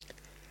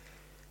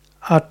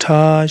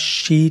Atha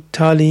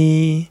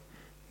Shitali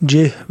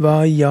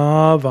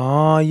Jihvaya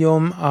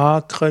Vayum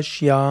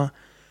Akrishya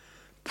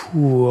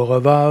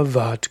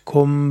Purvavat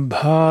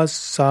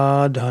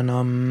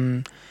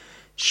Kumbhasadhanam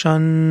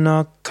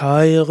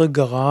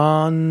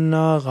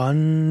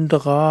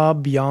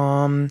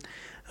Shannakairgrannarandrabhyam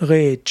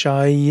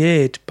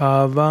Rechayet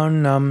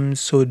Pavanam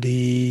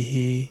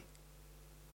Sudhihi.